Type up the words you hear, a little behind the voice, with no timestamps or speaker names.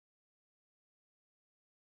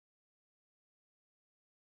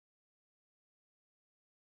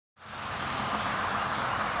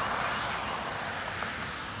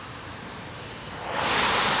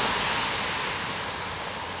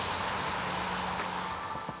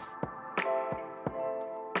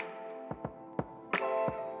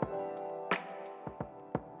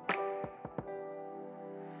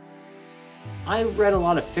I read a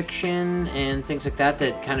lot of fiction and things like that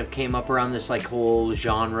that kind of came up around this like whole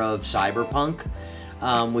genre of cyberpunk,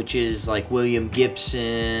 which is like William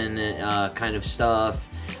Gibson kind of stuff.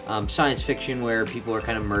 Science fiction where people are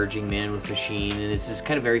kind of merging man with machine, and it's this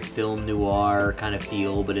kind of very film noir kind of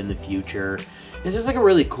feel, but in the future. And it's just like a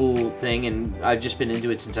really cool thing, and I've just been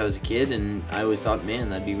into it since I was a kid, and I always thought, man,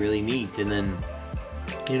 that'd be really neat. And then,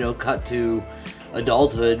 you know, cut to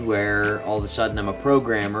adulthood where all of a sudden I'm a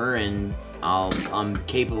programmer and I'm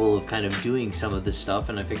capable of kind of doing some of this stuff,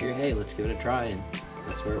 and I figure, hey, let's give it a try, and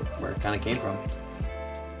that's where it kind of came from.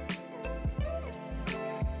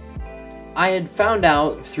 I had found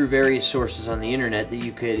out through various sources on the internet that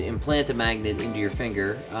you could implant a magnet into your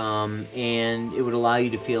finger, and it would allow you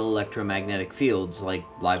to feel electromagnetic fields like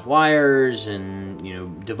live wires and, you know,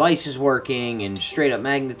 devices working and straight up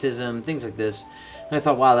magnetism, things like this. And I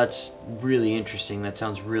thought, wow, that's really interesting. That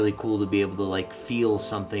sounds really cool to be able to like feel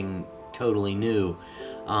something totally new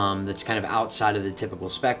that's kind of outside of the typical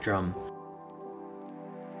spectrum.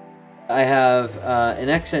 I have an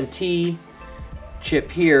XNT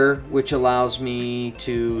chip here, which allows me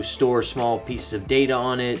to store small pieces of data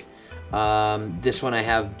on it. This one I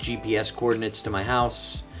have GPS coordinates to my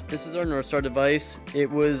house. This is our North Star device.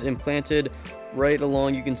 It was implanted right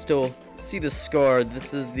along, you can still see the scar.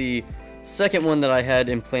 This is the second one that I had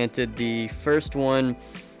implanted. The first one,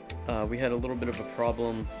 we had a little bit of a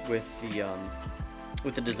problem with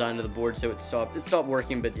the design of the board, so it stopped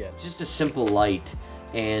working, but yeah. It's just a simple light,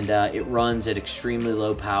 and it runs at extremely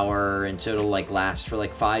low power, and so it'll like last for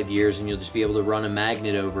like 5 years, and you'll just be able to run a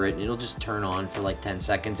magnet over it, and it'll just turn on for like 10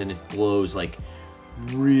 seconds, and it glows like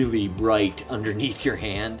really bright underneath your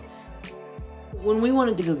hand. When we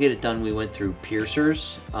wanted to go get it done, we went through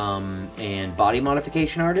piercers and body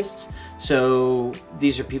modification artists. So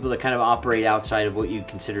these are people that kind of operate outside of what you'd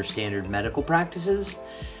consider standard medical practices,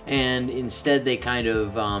 and instead they kind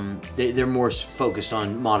of they're more focused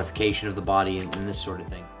on modification of the body and this sort of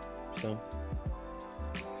thing. So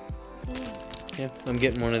yeah, I'm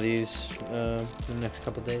getting one of these in the next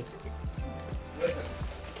couple days.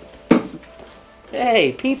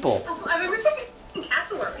 Hey, people! Also, I remember such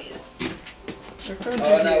cassowaries.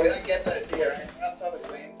 Oh no, we don't get those here. We're on top of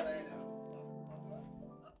Queensland.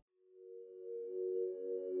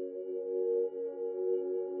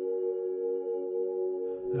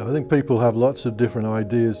 I think people have lots of different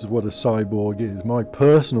ideas of what a cyborg is. My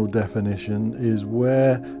personal definition is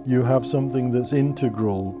where you have something that's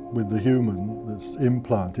integral with the human, that's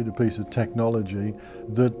implanted, a piece of technology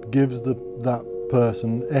that gives that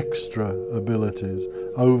person extra abilities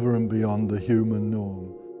over and beyond the human norm.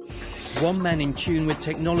 One man in tune with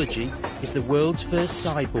technology is the world's first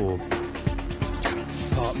cyborg.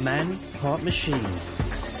 Part man, part machine.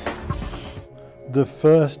 The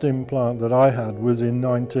first implant that I had was in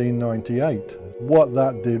 1998. What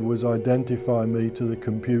that did was identify me to the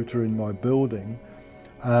computer in my building,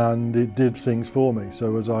 and it did things for me.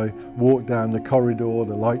 So as I walked down the corridor,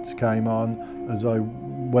 the lights came on. As I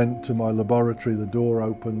went to my laboratory, the door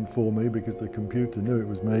opened for me because the computer knew it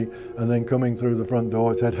was me. And then coming through the front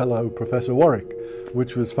door, it said, "Hello, Professor Warwick,"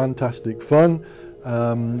 which was fantastic fun.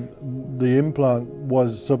 The implant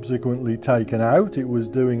was subsequently taken out. It was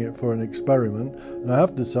doing it for an experiment, and I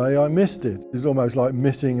have to say I missed it. It's almost like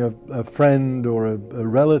missing a friend or a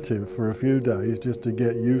relative for a few days just to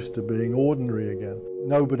get used to being ordinary again.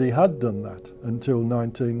 Nobody had done that until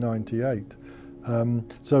 1998.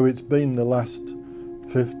 So it's been the last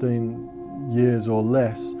 15 years or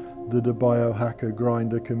less that a biohacker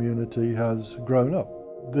grinder community has grown up.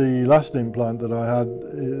 The last implant that I had,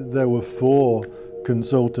 there were 4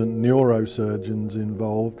 consultant neurosurgeons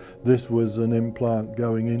involved. This was an implant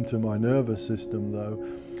going into my nervous system though,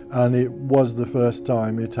 and it was the first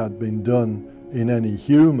time it had been done in any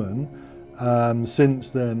human. Since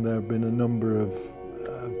then there have been a number of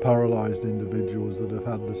paralysed individuals that have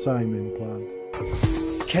had the same implant.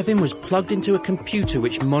 Kevin was plugged into a computer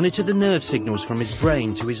which monitored the nerve signals from his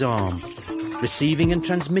brain to his arm, receiving and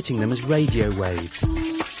transmitting them as radio waves.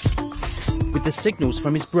 With the signals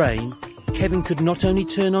from his brain, Kevin could not only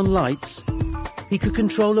turn on lights, he could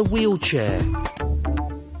control a wheelchair.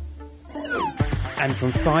 And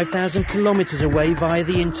from 5,000 kilometres away via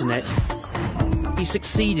the internet, he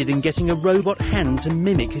succeeded in getting a robot hand to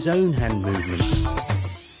mimic his own hand movements.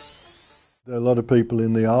 There are a lot of people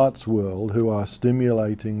in the arts world who are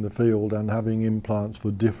stimulating the field and having implants for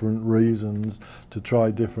different reasons, to try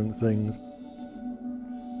different things.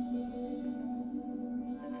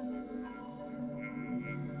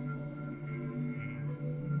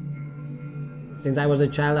 Since I was a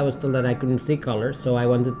child, I was told that I couldn't see color, so I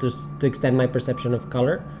wanted to extend my perception of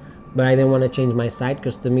color but I didn't want to change my sight,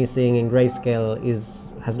 because to me seeing in grayscale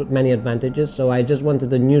has many advantages. So I just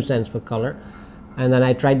wanted a new sense for color, and then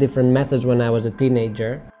I tried different methods when I was a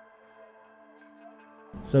teenager.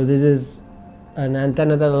 So this is an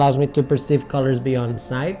antenna that allows me to perceive colors beyond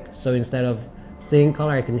sight. So instead of seeing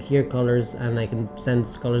color, I can hear colors, and I can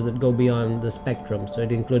sense colors that go beyond the spectrum. So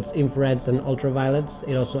it includes infrareds and ultraviolets.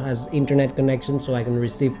 It also has internet connection, so I can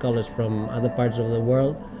receive colors from other parts of the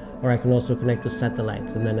world, or I can also connect to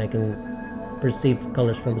satellites, and then I can perceive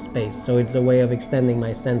colors from space. So it's a way of extending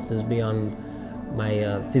my senses beyond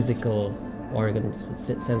my physical organs,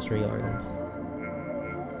 sensory organs.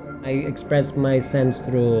 I express my sense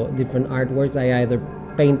through different artworks. I either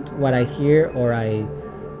paint what I hear, or I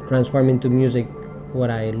transform into music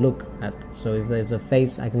what I look at. So if there's a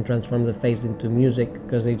face, I can transform the face into music,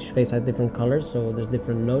 because each face has different colors, so there's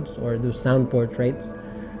different notes, or do sound portraits.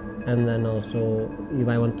 And then also, if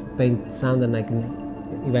I want to paint sound, then I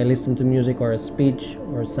can, if I listen to music or a speech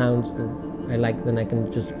or sounds that I like, then I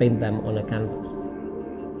can just paint them on a canvas.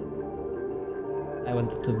 I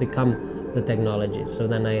wanted to become the technology, so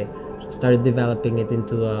then I started developing it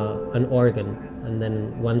into an organ. And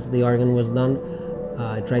then once the organ was done,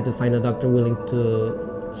 I tried to find a doctor willing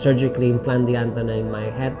to surgically implant the antenna in my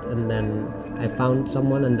head, and then I found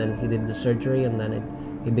someone, and then he did the surgery, and then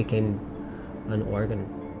it became an organ.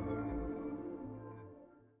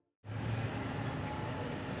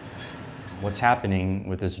 What's happening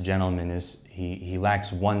with this gentleman is he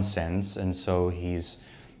lacks one sense, and so he's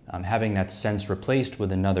having that sense replaced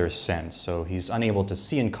with another sense. So he's unable to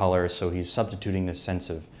see in color, so he's substituting the sense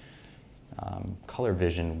of color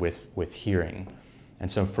vision with hearing.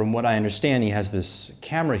 And so from what I understand, he has this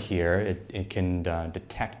camera here. It can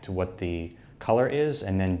detect what the color is,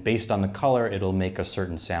 and then based on the color, it'll make a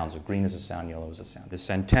certain sound. So green is a sound, yellow is a sound. This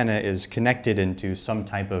antenna is connected into some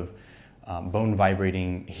type of bone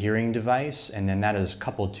vibrating hearing device, and then that is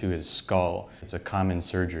coupled to his skull. It's a common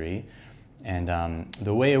surgery. And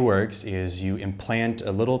the way it works is you implant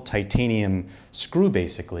a little titanium screw,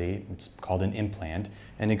 basically. It's called an implant,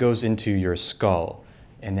 and it goes into your skull.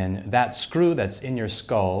 And then that screw that's in your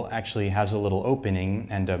skull actually has a little opening,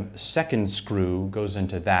 and a second screw goes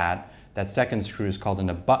into that. That second screw is called an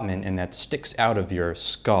abutment, and that sticks out of your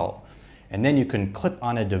skull. And then you can clip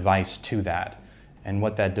on a device to that. And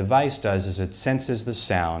what that device does is it senses the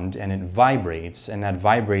sound, and it vibrates, and that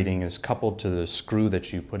vibrating is coupled to the screw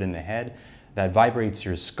that you put in the head. That vibrates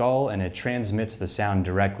your skull, and it transmits the sound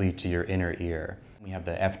directly to your inner ear. We have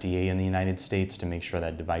the FDA in the United States to make sure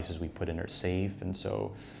that devices we put in are safe, and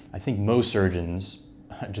so I think most surgeons,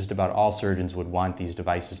 just about all surgeons, would want these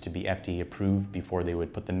devices to be FDA approved before they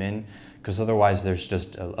would put them in, because otherwise there's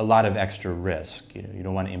just a lot of extra risk. You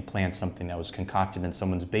don't want to implant something that was concocted in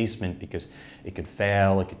someone's basement, because it could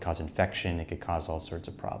fail, it could cause infection, it could cause all sorts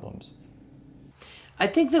of problems. I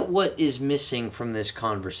think that what is missing from this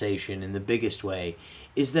conversation in the biggest way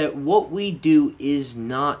is that what we do is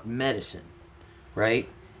not medicine, right?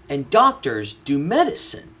 And doctors do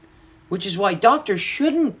medicine, which is why doctors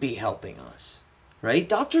shouldn't be helping us, right?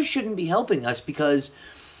 Doctors shouldn't be helping us, because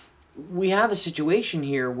we have a situation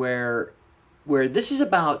here where this is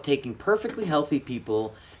about taking perfectly healthy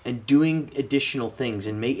people and doing additional things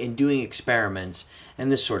and doing experiments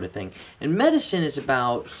and this sort of thing. And medicine is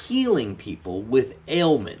about healing people with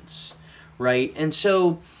ailments, right? And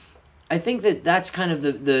so I think that that's kind of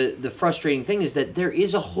the frustrating thing, is that there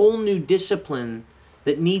is a whole new discipline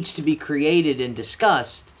that needs to be created and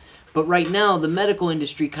discussed. But right now, the medical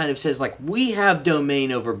industry kind of says, like, we have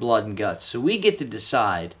domain over blood and guts, so we get to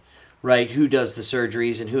decide, right, who does the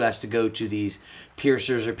surgeries and who has to go to these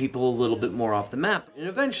piercers or people a little bit more off the map. And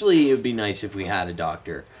eventually, it would be nice if we had a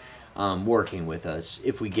doctor working with us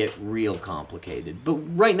if we get real complicated. But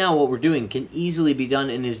right now, what we're doing can easily be done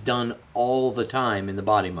and is done all the time in the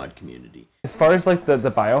body mod community. As far as like the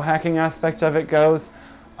biohacking aspect of it goes,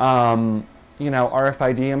 you know,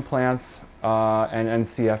 RFID implants and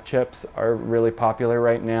NCF chips are really popular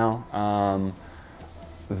right now.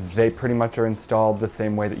 They pretty much are installed the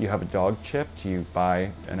same way that you have a dog chipped. You buy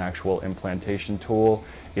an actual implantation tool.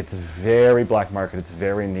 It's very black market, it's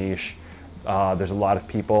very niche. There's a lot of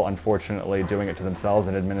people, unfortunately, doing it to themselves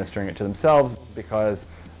and administering it to themselves, because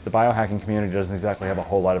the biohacking community doesn't exactly have a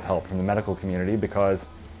whole lot of help from the medical community, because,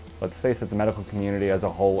 let's face it, the medical community as a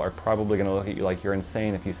whole are probably going to look at you like you're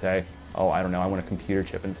insane if you say, oh, I don't know, I want a computer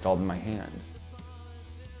chip installed in my hand.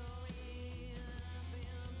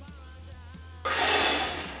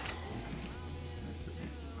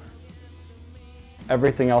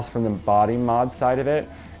 Everything else from the body mod side of it,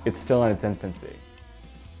 it's still in its infancy.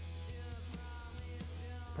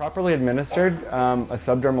 Properly administered, a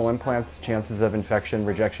subdermal implant's chances of infection,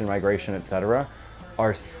 rejection, migration, etc.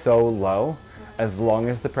 are so low as long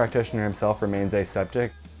as the practitioner himself remains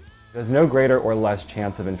aseptic. There's no greater or less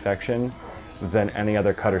chance of infection than any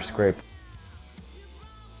other cut or scrape.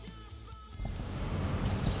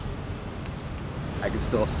 I can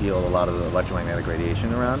still feel a lot of the electromagnetic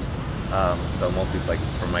radiation around. So mostly like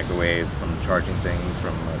from microwaves, from charging things,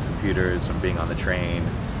 from computers, from being on the train,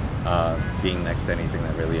 being next to anything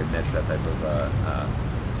that really emits that type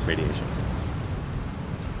of radiation.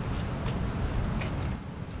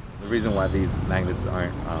 The reason why these magnets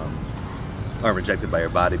aren't rejected by your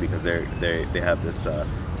body because they have this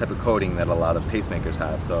type of coating that a lot of pacemakers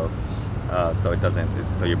have. So so it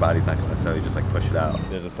doesn't. So your body's not going to necessarily just like push it out.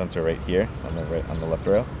 There's a sensor right here on the left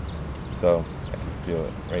rail, so I can feel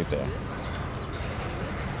it right there.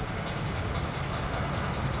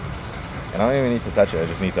 And I don't even need to touch it. I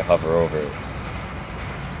just need to hover over it.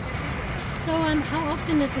 So how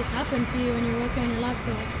often does this happen to you when you're working on your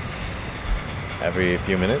laptop? Every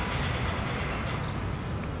few minutes.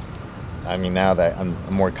 I mean, now that I'm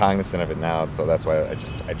more cognizant of it now, so that's why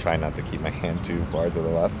I try not to keep my hand too far to the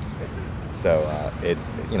left. So it's,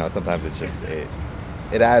 you know, sometimes it's just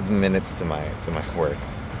it adds minutes to my work,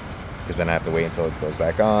 because then I have to wait until it goes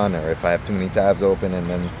back on, or if I have too many tabs open and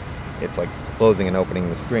then it's like closing and opening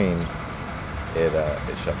the screen,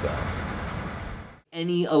 it shuts off.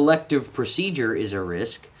 Any elective procedure is a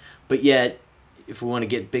risk, but yet if we want to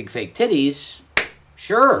get big fake titties,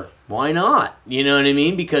 sure, why not? You know what I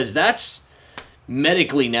mean? Because that's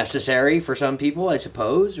medically necessary for some people, I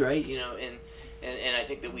suppose, right? You know, and I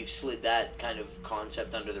think that we've slid that kind of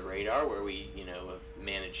concept under the radar, where we, you know, have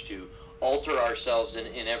managed to alter ourselves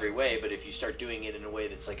in every way. But if you start doing it in a way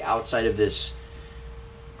that's like outside of this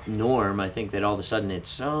norm, I think that all of a sudden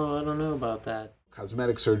it's, oh, I don't know about that.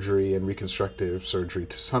 Cosmetic surgery and reconstructive surgery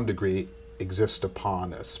to some degree exist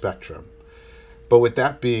upon a spectrum. But with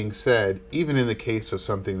that being said, even in the case of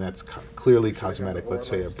something that's clearly cosmetic, let's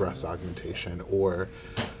say a breast augmentation or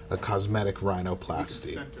a cosmetic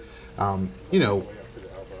rhinoplasty, you know,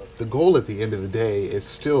 the goal at the end of the day is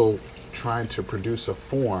still trying to produce a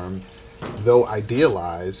form, though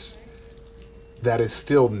idealized, that is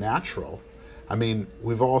still natural. I mean,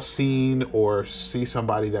 we've all seen or see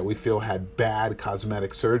somebody that we feel had bad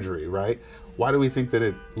cosmetic surgery, right? Why do we think that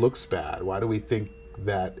it looks bad? Why do we think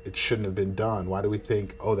that it shouldn't have been done? Why do we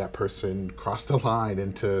think, oh, that person crossed the line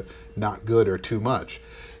into not good or too much?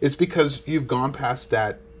 It's because you've gone past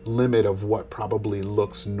that limit of what probably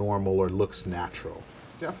looks normal or looks natural.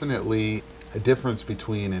 Definitely a difference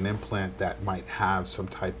between an implant that might have some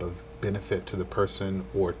type of benefit to the person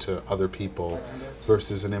or to other people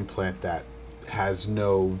versus an implant that has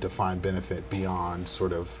no defined benefit beyond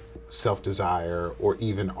sort of self-desire or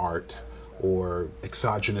even art or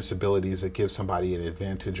exogenous abilities that give somebody an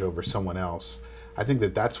advantage over someone else. I think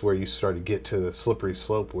that that's where you start to get to the slippery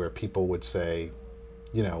slope where people would say,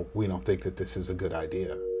 you know, we don't think that this is a good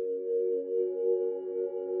idea.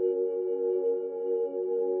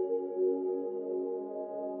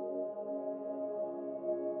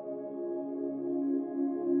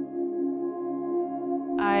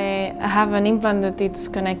 I have an implant that it's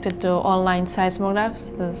connected to online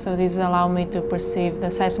seismographs, so these allow me to perceive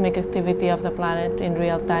the seismic activity of the planet in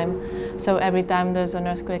real time. So every time there's an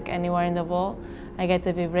earthquake anywhere in the world, I get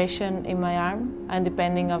a vibration in my arm, and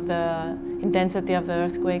depending on the intensity of the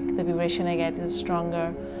earthquake, the vibration I get is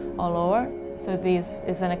stronger or lower. So this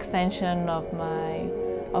is an extension of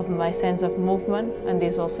my sense of movement, and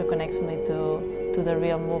this also connects me to the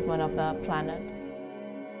real movement of the planet.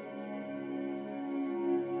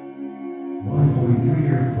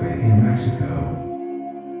 1.3 earthquake in Mexico.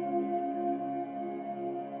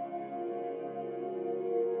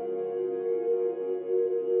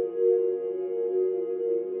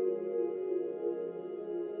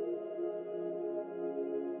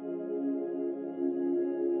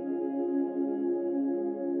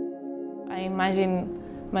 I imagine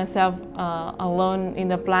myself alone in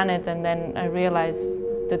the planet, and then I realize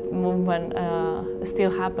that movement still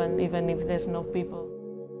happens even if there's no people.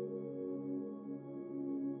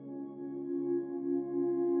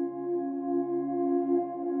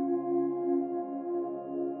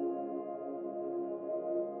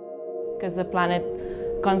 Because the planet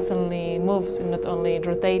constantly moves, and not only it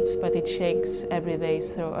rotates, but it shakes every day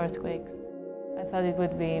through earthquakes. I thought it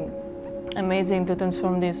would be amazing to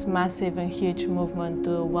transform this massive and huge movement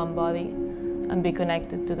to one body and be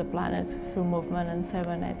connected to the planet through movement and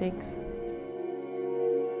cybernetics.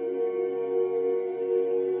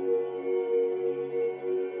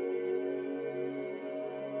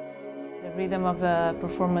 The rhythm of the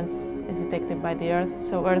performance is detected by the earth,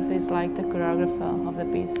 so earth is like the choreographer of the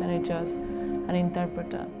piece and it's just an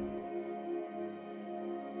interpreter.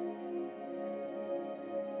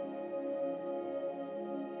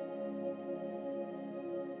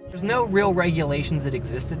 There's no real regulations that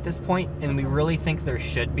exist at this point, and we really think there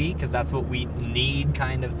should be, because that's what we need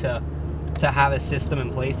kind of to have a system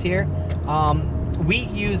in place here. We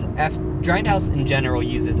use Grindhouse in general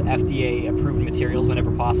uses FDA approved materials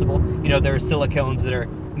whenever possible. You know, there are silicones that are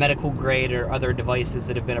medical grade or other devices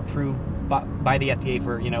that have been approved by the FDA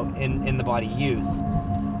for, you know, in the body use.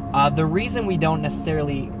 The reason we don't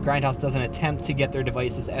necessarily, Grindhouse doesn't attempt to get their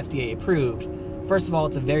devices FDA approved, first of all,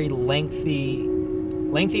 it's a very lengthy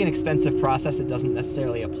and expensive process that doesn't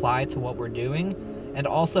necessarily apply to what we're doing. And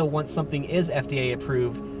also, once something is FDA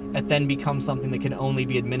approved, it then becomes something that can only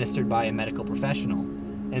be administered by a medical professional.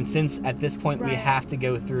 And since at this point we have to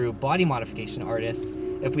go through body modification artists,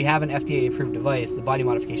 if we have an FDA approved device, the body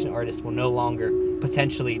modification artists will no longer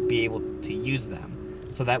potentially be able to use them.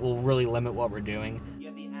 So that will really limit what we're doing. You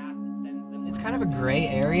have the app that sends them. It's kind of a gray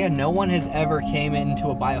area. No one has ever came into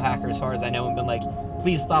a biohacker, as far as I know, and been like,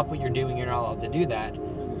 please stop what you're doing, you're not allowed to do that.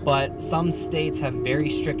 But some states have very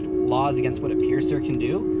strict laws against what a piercer can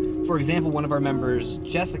do. For example, one of our members,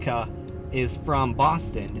 Jessica, is from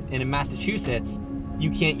Boston, and in Massachusetts,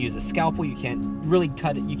 you can't use a scalpel, you can't really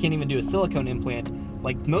cut it, you can't even do a silicone implant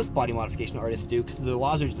like most body modification artists do, because the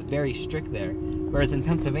laws are just very strict there. Whereas in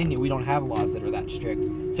Pennsylvania, we don't have laws that are that strict.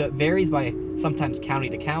 So it varies by sometimes county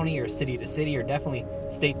to county, or city to city, or definitely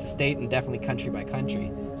state to state, and definitely country by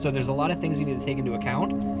country. So there's a lot of things we need to take into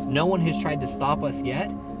account. No one has tried to stop us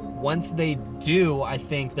yet. Once they do, I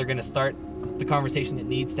think they're going to start the conversation that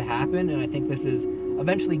needs to happen, and I think this is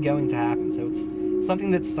eventually going to happen. So it's something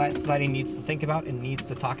that society needs to think about and needs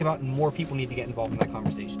to talk about, and more people need to get involved in that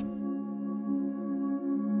conversation.